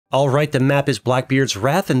Alright, the map is Blackbeard's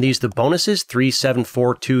Wrath, and these are the bonuses, 3, 7,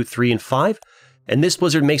 4, 2, 3, and 5. And this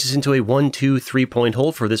blizzard makes us into a 1, 2, 3 point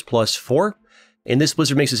hold for this plus 4. And this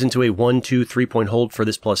blizzard makes us into a 1, 2, 3 point hold for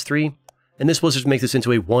this plus 3. And this blizzard makes us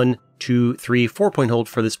into a 1, 2, 3, 4 point hold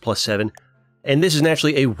for this plus 7. And this is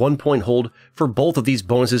naturally a 1 point hold for both of these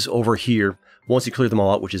bonuses over here, once you clear them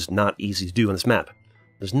all out, which is not easy to do on this map.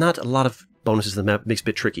 There's not a lot of bonuses in the map, it makes it a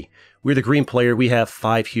bit tricky. We're the green player, we have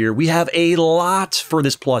 5 here. We have a lot for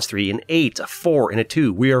this plus 3, an 8, a 4, and a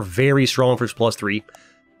 2. We are very strong for this plus 3.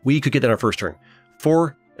 We could get that on our first turn.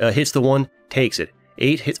 4 hits the 1, takes it.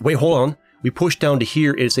 8 hits, wait, hold on. We push down to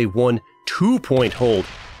here, it's a 1, 2 point hold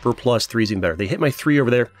for plus 3 is even better. They hit my 3 over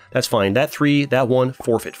there, that's fine. That 3, that 1,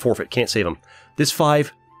 forfeit, can't save them. This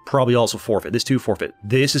 5, probably also forfeit. This 2, forfeit.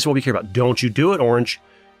 This is what we care about. Don't you do it, orange.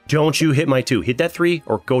 Don't you hit my 2. Hit that 3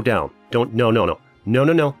 or go down. Don't, no.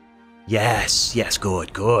 Yes,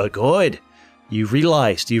 good. You've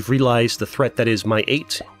realized the threat that is my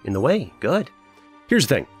 8 in the way. Good. Here's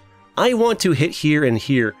the thing. I want to hit here and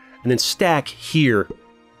then stack here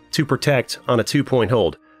to protect on a 2 point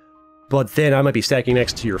hold. But then I might be stacking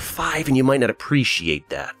next to your 5 and you might not appreciate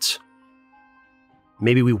that.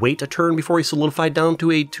 Maybe we wait a turn before we solidify down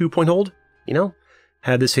to a 2 point hold, you know?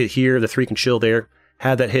 Have this hit here, the 3 can chill there.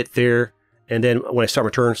 Have that hit there, and then when I start my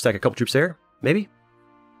turn, stack a couple troops there, maybe?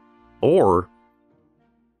 Or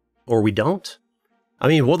we don't? I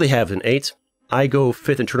mean, what they have an 8. I go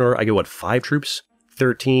 5th in turn order, I go, what, 5 troops?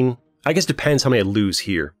 13? I guess it depends how many I lose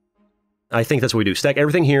here. I think that's what we do. Stack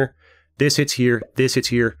everything here, this hits here,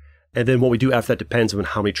 and then what we do after that depends on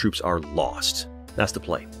how many troops are lost. That's the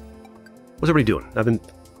play. What's everybody doing? I've been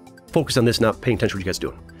focused on this, not paying attention to what you guys are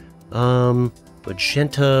doing.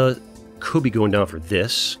 Magenta could be going down for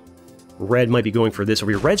this. Red might be going for this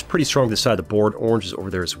over here. Red's pretty strong to the side of the board. Orange is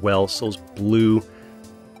over there as well. So is blue.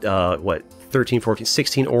 What? 13, 14,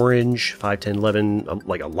 16 orange. 5, 10, 11.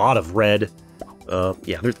 Like a lot of red.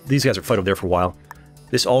 Yeah, these guys are fighting over there for a while.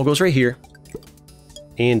 This all goes right here.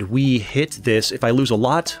 And we hit this. If I lose a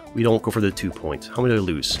lot, we don't go for the 2 points. How many do I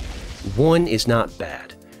lose? 1 is not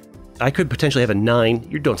bad. I could potentially have a 9.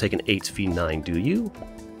 You don't take an 8v9, do you?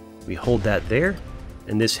 We hold that there.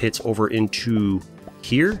 And this hits over into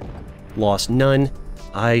here. Lost none.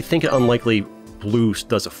 I think it unlikely blue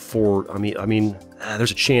does a 4. I mean,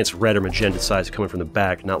 there's a chance red or magenta decides to come in from the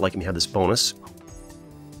back, not liking me have this bonus.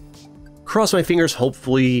 Cross my fingers,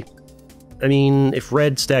 hopefully. I mean, if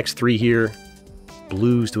red stacks 3 here,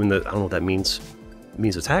 blue's doing the, I don't know what that means. It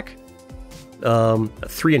means attack. A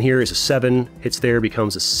 3 in here is a 7. Hits there,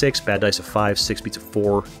 becomes a 6. Bad dice a 5. 6 beats a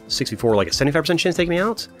 4. 64, like a 75% chance taking me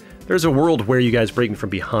out? There's a world where you guys break me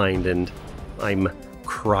from behind and I'm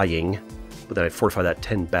crying, but then I fortify that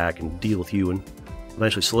 10 back and deal with you and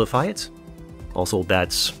eventually solidify it. Also,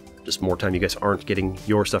 that's just more time you guys aren't getting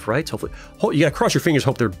your stuff right. Hopefully, you gotta cross your fingers,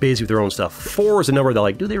 hope they're busy with their own stuff. 4 is a number that,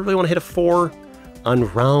 like, do they really want to hit a 4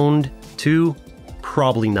 on round 2?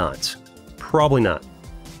 Probably not. Probably not.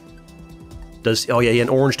 Oh yeah,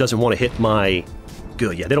 and orange doesn't want to hit my...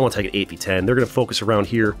 Good, yeah, they don't want to take an 8v10. They're going to focus around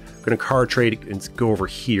here. Going to card trade and go over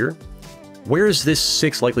here. Where is this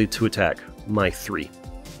 6 likely to attack? My 3.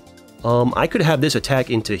 I could have this attack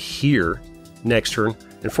into here next turn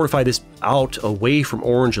and fortify this out away from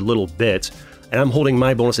orange a little bit. And I'm holding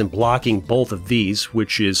my bonus and blocking both of these,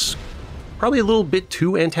 which is probably a little bit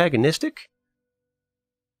too antagonistic.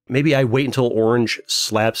 Maybe I wait until orange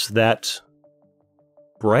slaps that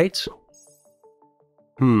bright.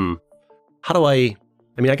 How do I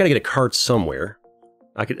mean, I gotta get a card somewhere.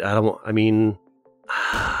 I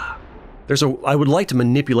would like to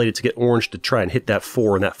manipulate it to get orange to try and hit that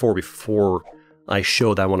 4 and that 4 before I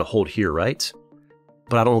show that I want to hold here, right?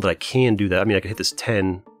 But I don't know that I can do that. I mean, I could hit this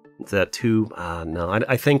 10 into that 2. No,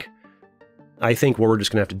 I think what we're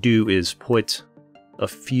just gonna have to do is put a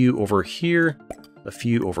few over here, a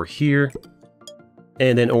few over here,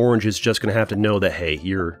 and then orange is just gonna have to know that, hey,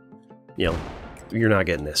 you're not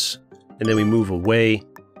getting this. And then we move away.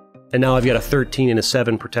 And now I've got a 13 and a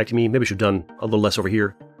 7 protecting me. Maybe I should have done a little less over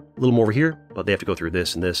here. A little more over here. But they have to go through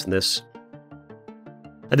this and this and this.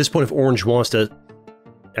 At this point, if orange wants to...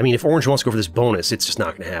 I mean, if orange wants to go for this bonus, it's just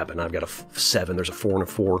not going to happen. I've got a 7. There's a 4 and a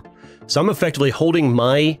 4. So I'm effectively holding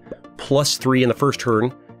my +3 in the first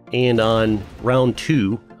turn. And on round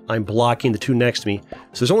 2, I'm blocking the 2 next to me.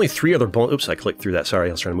 So there's only 3 other bonuses. Oops, I clicked through that. Sorry,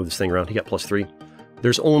 I was trying to move this thing around. He got +3.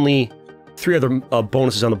 There's only 3 other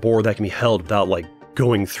bonuses on the board that can be held without, like,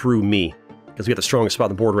 going through me. Because we got the strongest spot on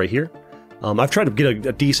the board right here. I've tried to get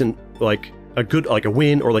a decent, like, a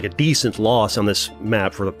win or, like, a decent loss on this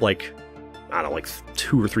map for, like, I don't know, like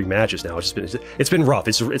 2 or 3 matches now. It's been rough.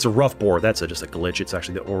 It's a rough board. That's just a glitch. It's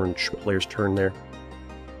actually the orange player's turn there.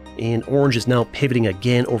 And orange is now pivoting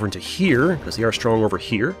again over into here, because they are strong over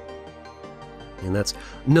here. And that's...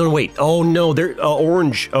 No, wait. Oh, no, they're...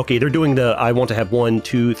 orange. Okay, they're doing the... I want to have 1,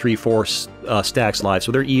 2, 3, 4 stacks live.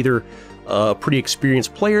 So they're either a pretty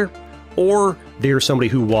experienced player, or they're somebody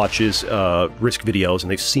who watches Risk videos,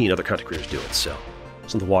 and they've seen other content creators do it. So,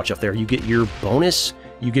 something to watch out there. You get your bonus.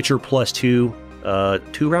 You get your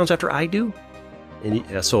 +2 2 rounds after I do.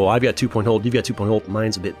 And so I've got 2-point hold. You've got 2-point hold.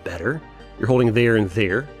 Mine's a bit better. You're holding there and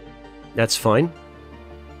there. That's fine.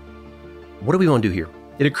 What do we want to do here?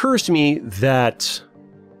 It occurs to me that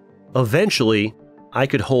eventually I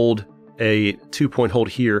could hold a 2-point hold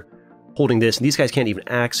here, holding this, and these guys can't even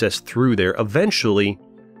access through there. Eventually,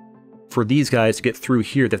 for these guys to get through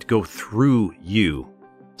here, they have to go through you.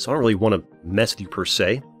 So I don't really want to mess with you per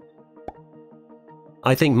se.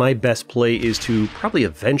 I think my best play is to probably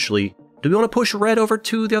eventually... Do we want to push red over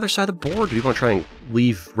to the other side of the board? Do we want to try and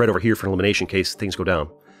leave red over here for an elimination in case things go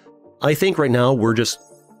down? I think right now we're just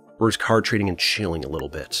card trading and chilling a little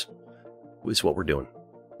bit, is what we're doing.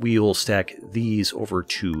 We will stack these over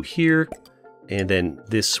to here, and then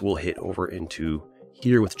this will hit over into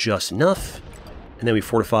here with just enough. And then we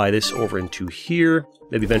fortify this over into here.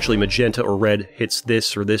 Maybe eventually magenta or red hits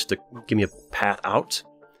this or this to give me a path out.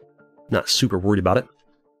 Not super worried about it.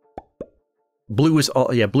 Blue is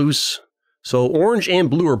all... Yeah, blue's... So orange and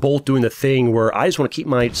blue are both doing the thing where I just want to keep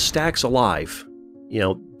my stacks alive. You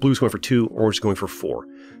know, blue's going for 2, orange is going for 4.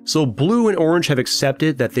 So blue and orange have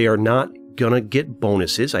accepted that they are not gonna get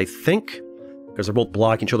bonuses, I think, because they're both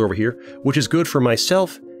blocking each other over here, which is good for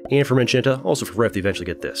myself and for magenta, also for red if they eventually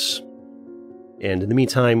get this. And in the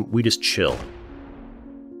meantime, we just chill.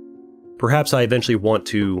 Perhaps I eventually want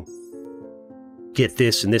to get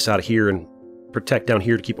this and this out of here and protect down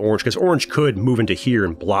here to keep orange, because orange could move into here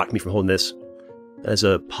and block me from holding this as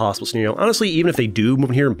a possible scenario. Honestly, even if they do move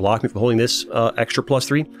in here and block me from holding this extra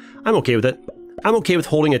 +3, I'm okay with it. I'm okay with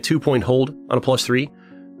holding a 2-point hold on a +3,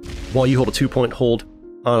 while you hold a 2-point hold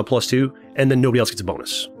on a +2, and then nobody else gets a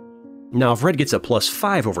bonus. Now, if red gets a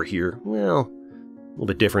 +5 over here, well, a little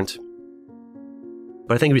bit different.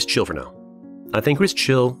 But I think we just chill for now. I think we just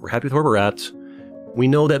chill. We're happy with where we're at. We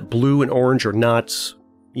know that blue and orange are not...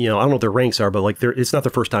 You know, I don't know what their ranks are, but like it's not their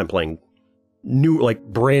first time playing.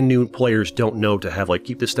 Brand new players don't know to have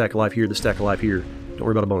keep this stack alive here, this stack alive here. Don't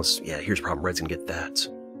worry about a bonus. Yeah, here's the problem. Red's gonna get that.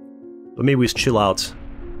 But maybe we just chill out,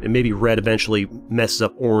 and maybe red eventually messes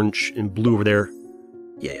up orange and blue over there.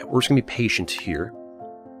 Yeah, we're just gonna be patient here,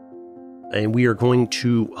 and we are going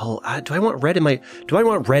to. Do I want red in my? Do I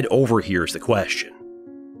want red over here? Is the question.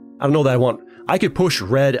 I don't know that I want. I could push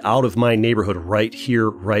red out of my neighborhood right here,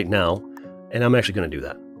 right now. And I'm actually going to do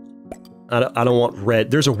that. I don't want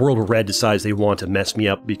red. There's a world where red decides they want to mess me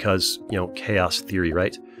up because, you know, chaos theory,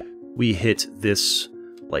 right? We hit this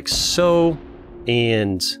like so,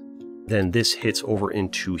 and then this hits over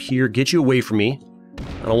into here. Get you away from me.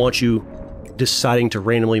 I don't want you deciding to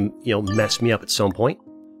randomly, you know, mess me up at some point.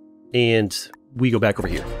 And we go back over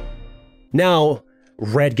here. Now,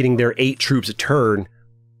 red getting their 8 troops a turn.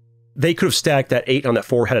 They could have stacked that 8 on that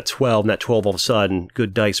 4, had a 12, and that 12 all of a sudden,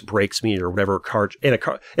 good dice breaks me or whatever card. And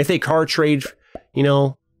if they card trade, you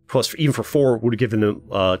know, plus even for 4, would have given them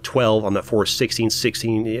 12 on that 4, 16,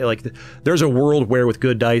 16. Like, there's a world where with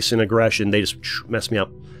good dice and aggression, they just mess me up.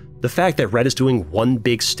 The fact that red is doing one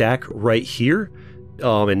big stack right here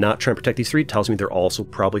and not trying to protect these 3 tells me they're also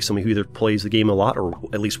probably somebody who either plays the game a lot or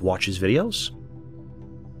at least watches videos.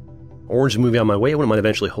 Orange is moving out of my way. I wouldn't mind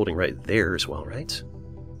eventually holding right there as well, right?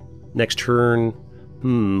 Next turn,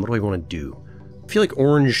 what do I want to do? I feel like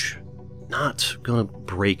orange not gonna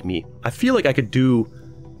break me. I feel like I could do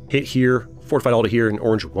hit here, fortified all to here, and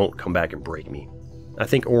orange won't come back and break me. I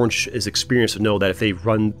think orange is experienced to know that if they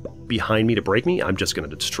run behind me to break me, I'm just gonna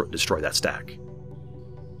destroy that stack.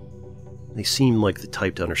 They seem like the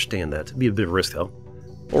type to understand that. It'd be a bit of a risk though.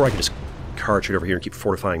 Or I could just card trade over here and keep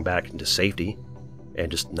fortifying back into safety and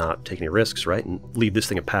just not take any risks, right? And leave this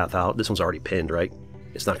thing a path out. This one's already pinned, right?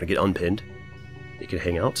 It's not going to get unpinned. It can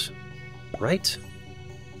hang out, right?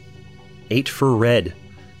 8 for red.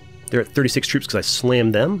 They're at 36 troops because I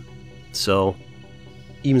slammed them. So,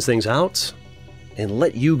 evens things out. And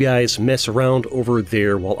let you guys mess around over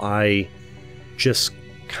there while I just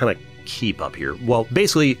kind of keep up here. Well,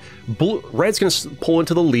 basically, red's going to pull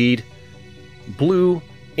into the lead. Blue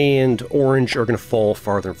and orange are going to fall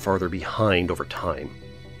farther and farther behind over time.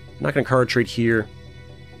 I'm not going to card trade here.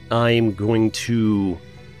 I'm going to...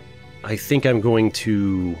 I think I'm going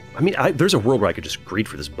to... I mean, there's a world where I could just greed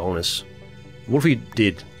for this bonus. What if we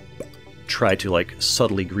did try to, like,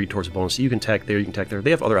 subtly greed towards a bonus? You can attack there, you can attack there. They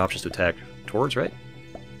have other options to attack towards, right?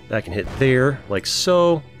 That can hit there, like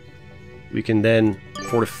so. We can then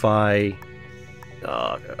fortify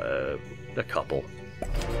a couple.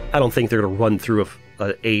 I don't think they're going to run through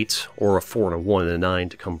an 8 or a 4 and a 1 and a 9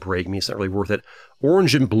 to come break me. It's not really worth it.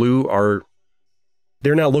 Orange and blue are...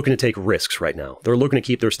 They're not looking to take risks right now. They're looking to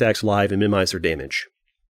keep their stacks alive and minimize their damage.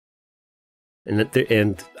 And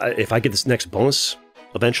if I get this next bonus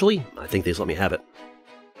eventually, I think they just let me have it.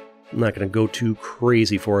 I'm not going to go too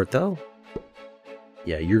crazy for it, though.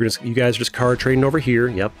 Yeah, you guys are just card trading over here.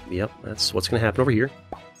 Yep, that's what's going to happen over here.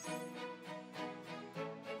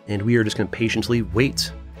 And we are just going to patiently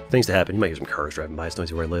wait for things to happen. You might hear some cars driving by. It's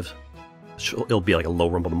noisy where I live. It'll be like a low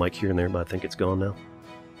rumble of the mic here and there, but I think it's gone now.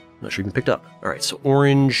 Not sure even picked up. Alright, so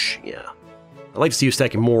orange, yeah. I'd like to see you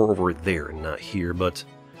stacking more over there and not here, but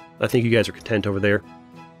I think you guys are content over there.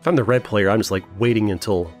 If I'm the red player, I'm just like waiting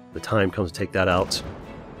until the time comes to take that out.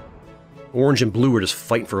 Orange and blue are just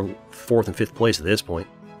fighting for 4th and 5th place at this point.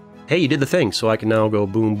 Hey, you did the thing, so I can now go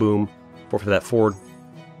boom, boom, forfeit that forward,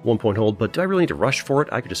 1 point hold. But do I really need to rush for it?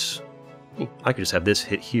 I could just have this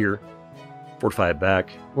hit here, fortify it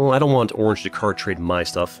back. Well, I don't want orange to card trade my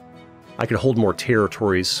stuff. I can hold more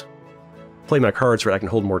territories. Play my cards where I can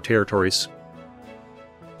hold more territories.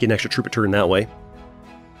 Get an extra troop a turn that way.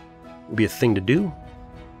 Would be a thing to do.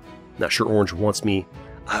 Not sure orange wants me.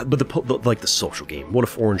 But like the social game. What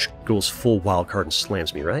if orange goes full wild card and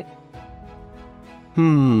slams me, right?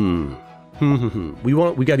 We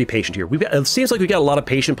gotta be patient here. It seems like we got a lot of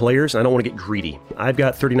patient players, and I don't want to get greedy. I've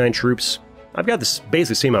got 39 troops. I've got this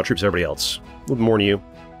basically the same amount of troops as everybody else. A little bit more than you.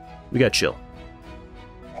 We gotta chill.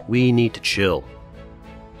 We need to chill.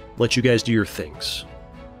 Let you guys do your things.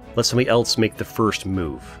 Let somebody else make the first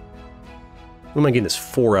move. When am I getting this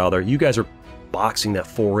 4 out of there? You guys are boxing that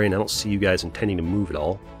 4 in. I don't see you guys intending to move at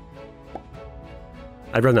all.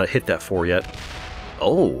 I'd rather not hit that 4 yet.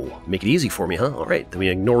 Oh, make it easy for me, huh? Alright, then we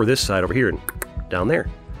ignore this side over here and down there.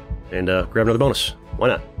 And grab another bonus. Why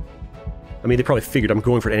not? I mean, they probably figured I'm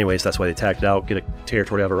going for it anyways, that's why they attacked it out, get a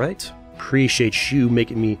territory out of it, right? Appreciate you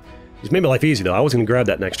making me... It's made my life easy, though. I was going to grab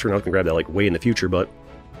that next turn. I was going to grab that, like, way in the future, but...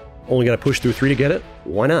 Only got to push through 3 to get it?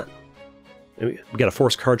 Why not? We got a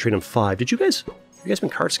forced card trade on 5. Did you guys... Have you guys been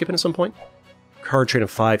card skipping at some point? Card trade on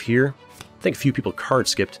 5 here. I think a few people card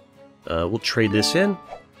skipped. We'll trade this in.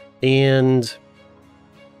 And...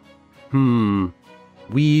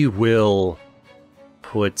 We will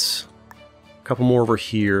put a couple more over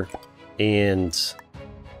here. And...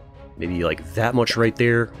 maybe like that much right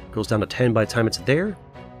there. Goes down to 10 by the time it's there.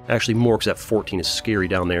 Actually more, because that 14 is scary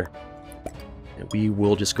down there. And we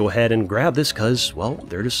will just go ahead and grab this, because, well,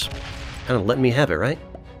 they're just kind of letting me have it, right?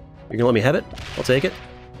 You're gonna let me have it? I'll take it.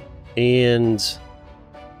 And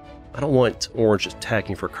I don't want orange just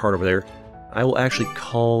attacking for a card over there. I will actually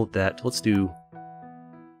call that... Let's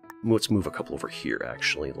move a couple over here,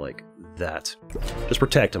 actually, like that. Just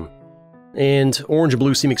protect them. And orange and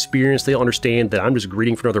blue seem experienced. They'll understand that I'm just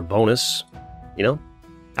greeting for another bonus. You know?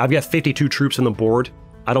 I've got 52 troops on the board.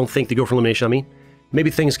 I don't think they go for elimination on me.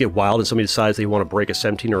 Maybe things get wild and somebody decides they want to break a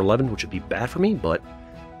 17 or 11, which would be bad for me, but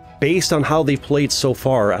based on how they've played so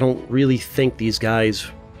far, I don't really think these guys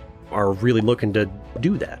are really looking to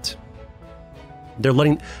do that. They're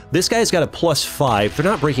letting... This guy's got a +5. They're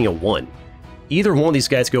not breaking a 1. Either one of these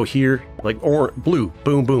guys go here, like blue,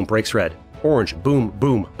 boom, boom, breaks red. Orange, boom,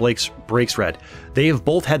 boom, breaks red. They have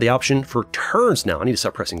both had the option for turns now. I need to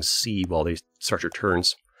stop pressing C while they start your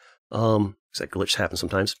turns. Because that glitch happens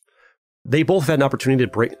sometimes. They both had an opportunity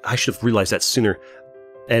to break... I should have realized that sooner.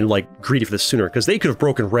 And, like, greedy for this sooner. Because they could have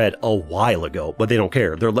broken red a while ago. But they don't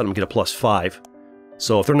care. They're letting them get a +5.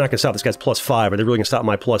 So if they're not going to stop this guy's +5, are they really going to stop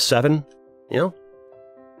my +7? You know?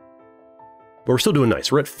 But we're still doing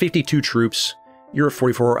nice. We're at 52 troops. You're at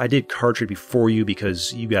 44. I did card trade before you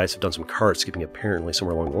because you guys have done some card skipping apparently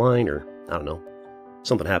somewhere along the line. Or, I don't know.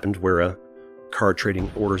 Something happened where card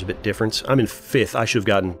trading order is a bit different. I'm in 5th. I should have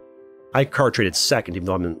gotten... I card traded 2nd, even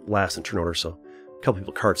though I'm in last in turn order, so a couple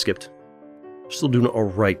people card skipped. Still doing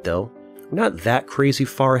alright, though. We're not that crazy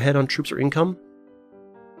far ahead on troops or income.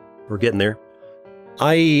 We're getting there.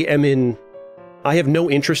 I have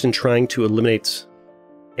no interest in trying to eliminate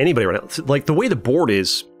anybody right now. Like, the way the board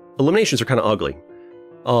is, eliminations are kind of ugly.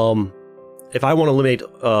 If I want to eliminate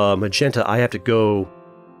magenta, I have to go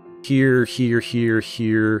here, here, here,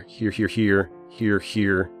 here, here, here, here, here,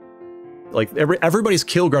 here. Like, everybody's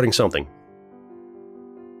kill guarding something.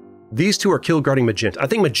 These two are kill guarding magenta. I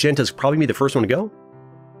think magenta's probably be the first one to go.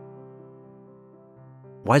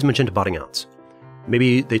 Why is magenta botting out?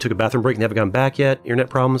 Maybe they took a bathroom break and haven't gone back yet. Internet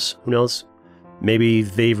problems. Who knows? Maybe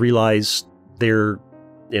they've realized they're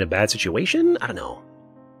in a bad situation? I don't know.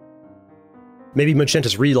 Maybe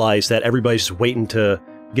magenta's realized that everybody's just waiting to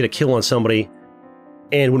get a kill on somebody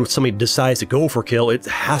And when somebody decides to go for kill, it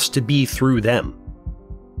has to be through them.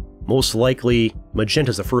 Most likely,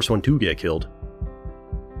 Magenta's the first one to get killed.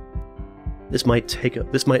 This match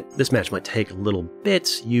might take a little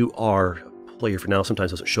bit. You are a player for now.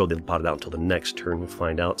 Sometimes it doesn't show. They bot it out until the next turn. We'll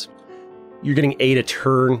find out. You're getting 8 a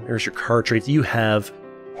turn. There's your card trades. You have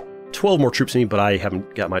 12 more troops than me, but I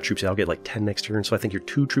haven't got my troops yet. I'll get like 10 next turn, so I think you're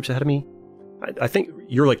 2 troops ahead of me. I think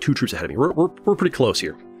you're like 2 troops ahead of me. We're pretty close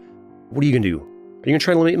here. What are you going to do? Are you going to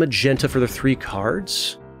try and eliminate Magenta for the 3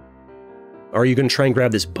 cards? Or are you going to try and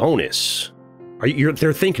grab this bonus?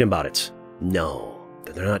 They're thinking about it. No,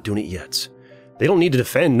 they're not doing it yet. They don't need to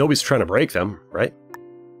defend. Nobody's trying to break them, right?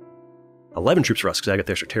 11 troops for us, because I got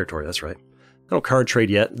the extra territory. That's right. I don't card trade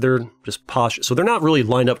yet. They're just posture. So they're not really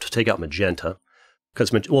lined up to take out Magenta.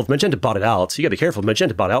 Because, well, if Magenta bought it out, so you got to be careful. If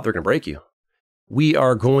Magenta bought it out, they're going to break you. We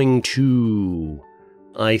are going to,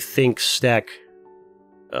 I think, stack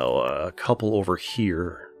a couple over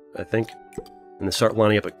here, I think. And then start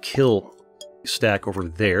lining up a kill stack over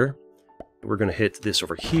there. We're going to hit this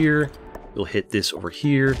over here. We'll hit this over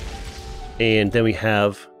here. And then we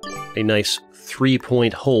have a nice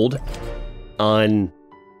 3-point hold on,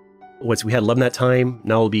 we had 11 that time,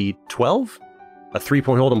 now it'll be 12? A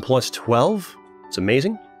 3-point hold on plus 12? It's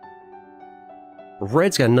amazing.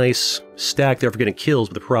 Red's got a nice stack there for getting kills,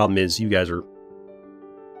 but the problem is you guys are...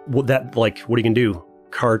 what are you going to do?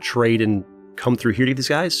 Card trade and come through here to get these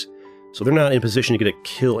guys? So they're not in a position to get a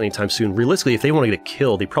kill anytime soon. Realistically, if they want to get a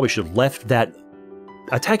kill, they probably should have left that...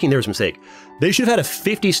 Attacking there was a mistake. They should have had a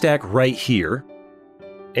 50 stack right here,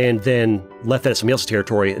 and then left that at somebody else's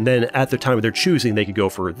territory, and then at the time of their choosing, they could go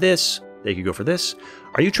for this, they could go for this.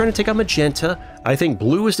 Are you trying to take out Magenta? I think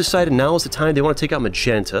Blue has decided now is the time they want to take out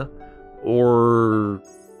Magenta, or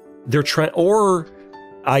they're trying, or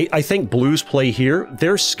I think Blue's play here,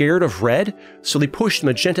 they're scared of Red, so they pushed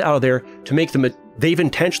Magenta out of there to make them, they've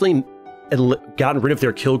intentionally gotten rid of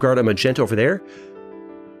their kill guard on Magenta over there,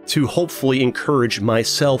 to hopefully encourage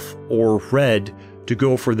myself or Red to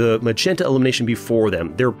go for the Magenta elimination before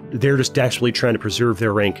them. They're just desperately trying to preserve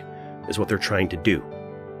their rank, is what they're trying to do.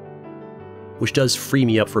 Which does free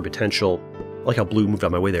me up for potential. I like how Blue moved out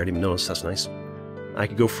of my way there, I didn't even notice, that's nice. I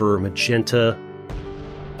could go for Magenta.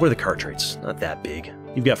 What are the card traits? Not that big.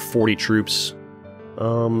 You've got 40 troops.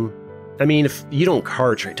 I mean, if you don't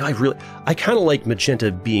card trade, I kind of like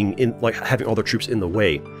Magenta being in, like having all their troops in the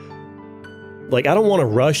way. Like, I don't want to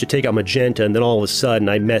rush to take out Magenta and then all of a sudden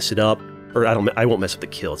I mess it up. Or I won't mess up the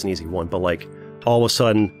kill, it's an easy one. But like, all of a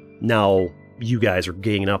sudden, now you guys are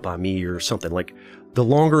ganging up on me or something. Like, the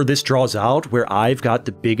longer this draws out, where I've got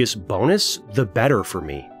the biggest bonus, the better for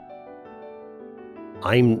me.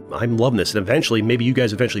 I'm loving this. And eventually, maybe you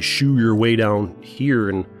guys eventually shoo your way down here.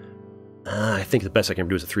 And I think the best I can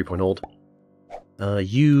do is a 3-point hold.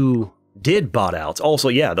 You... did bot out. Also,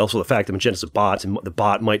 yeah, also the fact that Magenta's a bot, and the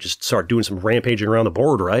bot might just start doing some rampaging around the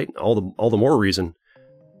board, right? All the more reason.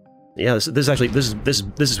 Yeah, this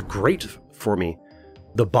is great for me.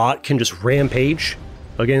 The bot can just rampage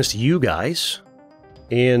against you guys,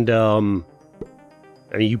 and I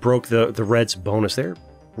mean, you broke the Red's bonus there.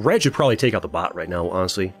 Red should probably take out the bot right now,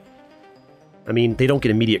 honestly. I mean, they don't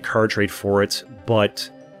get immediate card trade for it, but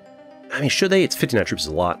I mean, should they? It's 59 troops is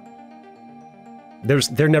a lot.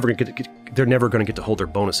 They're never going to get to hold their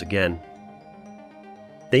bonus again.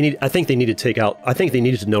 I think they need to take out. I think they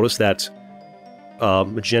needed to notice that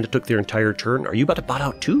Magenta took their entire turn. Are you about to bot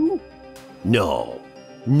out too? No,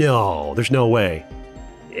 there's no way.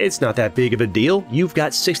 It's not that big of a deal. You've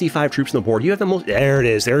got 65 troops on the board. You have the most. There it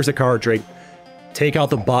is. There's the card trade. Take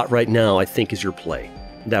out the bot right now, I think, is your play.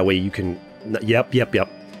 That way you can. Yep.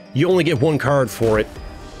 You only get 1 card for it.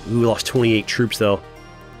 Ooh, we lost 28 troops though.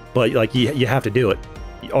 But, like, you have to do it.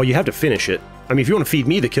 Oh, you have to finish it. I mean, if you want to feed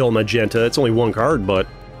me the kill Magenta, it's only 1 card, but...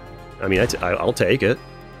 I mean, I'll take it.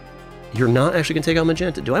 You're not actually going to take out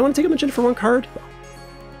Magenta. Do I want to take out Magenta for 1 card?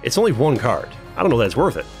 It's only 1 card. I don't know that it's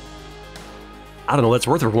worth it. I don't know that's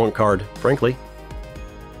worth it for 1 card, frankly.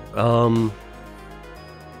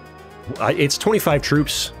 It's 25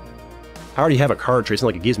 troops. I already have a card trade. It's not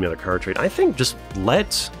like it gives me another card trade. I think just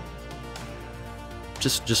let...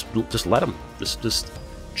 Just let them.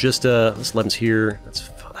 Just 11's here.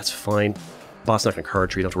 That's fine. Boss not gonna card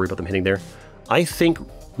trade. Don't have to worry about them hitting there. I think.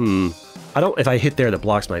 If I hit there, that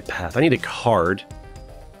blocks my path. I need a card.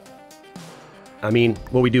 I mean,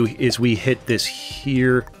 what we do is we hit this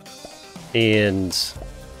here, and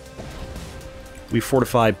we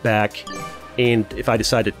fortify back. And if I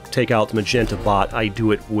decide to take out the Magenta bot, I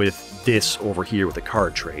do it with this over here with a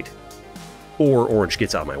card trade, or Orange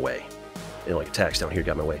gets out of my way. And like attacks down here,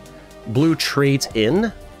 got my way. Blue trades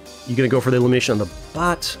in. You gonna go for the elimination on the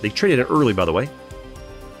bot? They traded it early, by the way.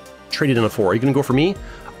 traded in a 4. Are you gonna go for me?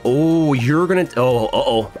 Oh, you're gonna,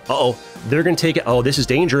 they're gonna take it, oh, this is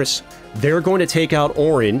dangerous. They're going to take out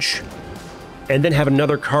orange, and then have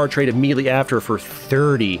another card trade immediately after for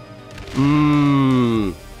 30.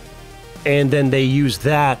 And then they use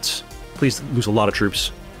that, please lose a lot of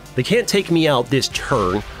troops. They can't take me out this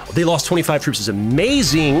turn. They lost 25 troops is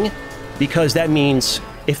amazing, because that means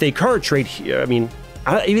if they card trade here, I mean,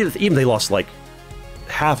 even they lost like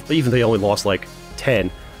half, even they only lost like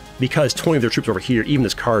 10, because 20 of their troops over here, even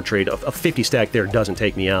this card trade, a 50 stack there doesn't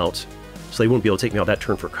take me out. So they wouldn't be able to take me out that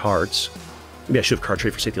turn for cards. Maybe I should have card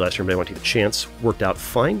trade for safety last turn, but I want to take the chance. Worked out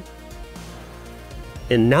fine.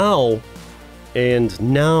 And now,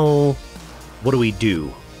 what do we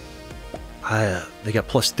do? They got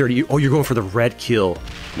plus 30. Oh, you're going for the red kill.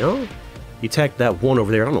 No? You attacked that one over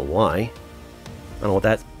there. I don't know why. I don't know what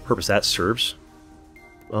that purpose that serves.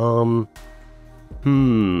 Are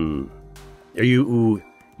you...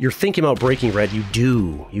 You're thinking about breaking red. You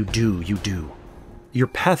do. You're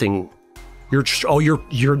pathing...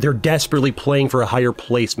 They're desperately playing for a higher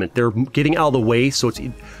placement. They're getting out of the way, so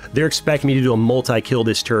they're expecting me to do a multi-kill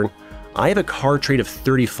this turn. I have a card trade of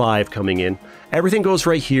 35 coming in. Everything goes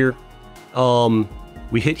right here.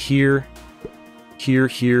 We hit here. Here.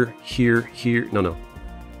 No.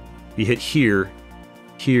 We hit here.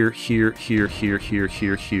 Here.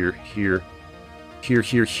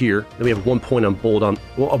 Then we have 1 point on bold on...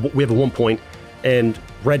 Well, we have a 1 point, and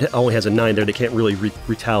red only has a 9 there. They can't really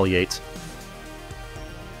retaliate.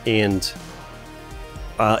 And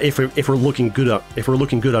if we're looking good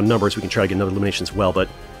on numbers, we can try to get another elimination as well. But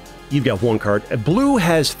you've got 1 card. Blue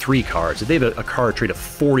has 3 cards. If they have a card trade of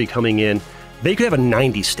 40 coming in, they could have a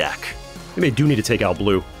 90 stack. Maybe they do need to take out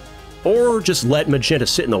blue, or just let magenta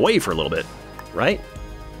sit in the way for a little bit, right?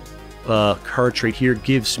 Card trade here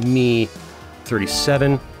gives me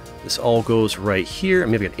 37. This all goes right here.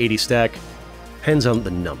 Maybe an 80 stack. Depends on the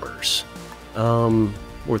numbers.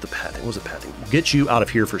 Where's the pathing? What's the pathing? Get you out of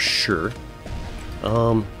here for sure.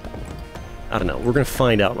 I don't know. We're going to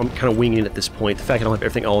find out. I'm kind of winging it at this point. The fact I don't have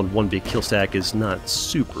everything all in one big kill stack is not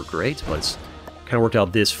super great, but it's kind of worked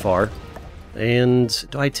out this far. And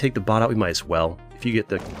do I take the bot out? We might as well. If you get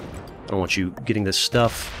the... I don't want you getting this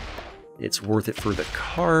stuff. It's worth it for the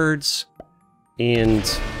cards.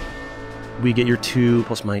 And we get your 2,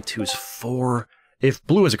 plus my 2 is 4. If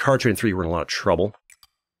blue has a card trade in 3, we're in a lot of trouble.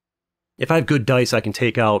 If I have good dice, I can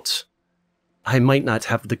take out... I might not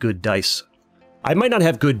have the good dice. I might not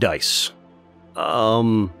have good dice.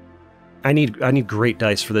 I need great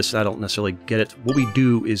dice for this. I don't necessarily get it. What we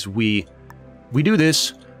do is we do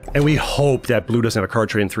this, and we hope that blue doesn't have a card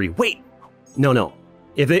trade in 3. Wait! No.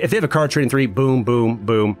 If they have a card trade in 3, boom, boom,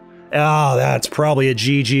 boom. Ah, that's probably a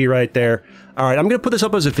GG right there. Alright, I'm gonna put this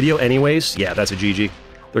up as a video anyways. Yeah, that's a GG.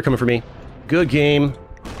 They're coming for me. Good game.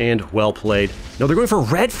 And well played. No, they're going for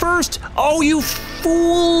red first? Oh, you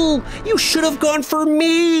fool! You should have gone for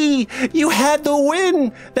me! You had the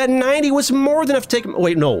win! That 90 was more than enough to take him.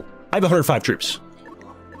 Wait, no. I have 105 troops.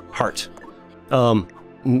 Heart.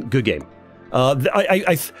 Good game.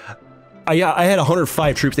 I had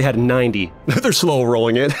 105 troops. They had 90. They're slow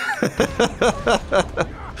rolling it.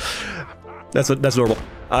 That's adorable.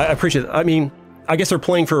 I appreciate it. I mean, I guess they're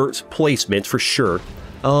playing for placement for sure.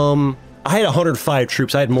 I had 105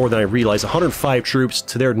 troops. I had more than I realized. 105 troops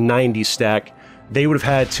to their 90 stack. They would have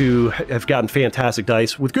had to have gotten fantastic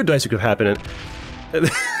dice. With good dice, it could have happened.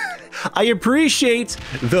 I appreciate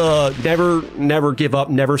the never give up,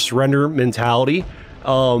 never surrender mentality.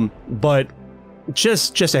 But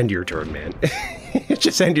just end your turn, man.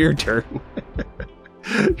 Just end your turn.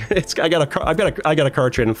 I got a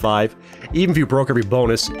card trade in 5. Even if you broke every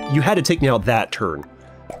bonus, you had to take me out that turn.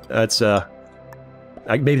 That's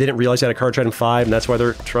maybe they didn't realize I had a card trade in 5, and that's why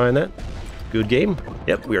they're trying that. Good game.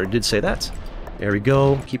 Yep, we already did say that. There we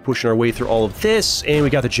go. Keep pushing our way through all of this, and we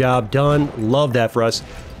got the job done. Love that for us.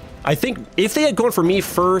 I think if they had gone for me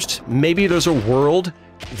first, maybe there's a world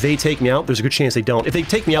they take me out. There's a good chance they don't. If they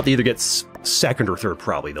take me out, they either get second or third,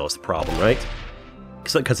 probably, though, is the problem, right?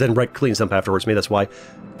 Because then red cleans up afterwards. Maybe that's why.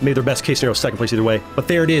 Maybe their best case scenario is second place either way. But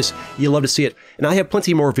there it is. You love to see it. And I have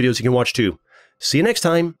plenty more videos you can watch, too. See you next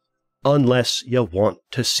time. Unless you want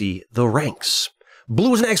to see the ranks. Blue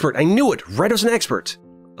was an expert. I knew it. Red was an expert.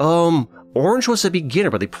 Orange was a beginner,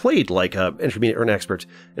 but they played like an intermediate or an expert.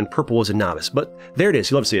 And purple was a novice. But there it is.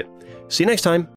 You love to see it. See you next time.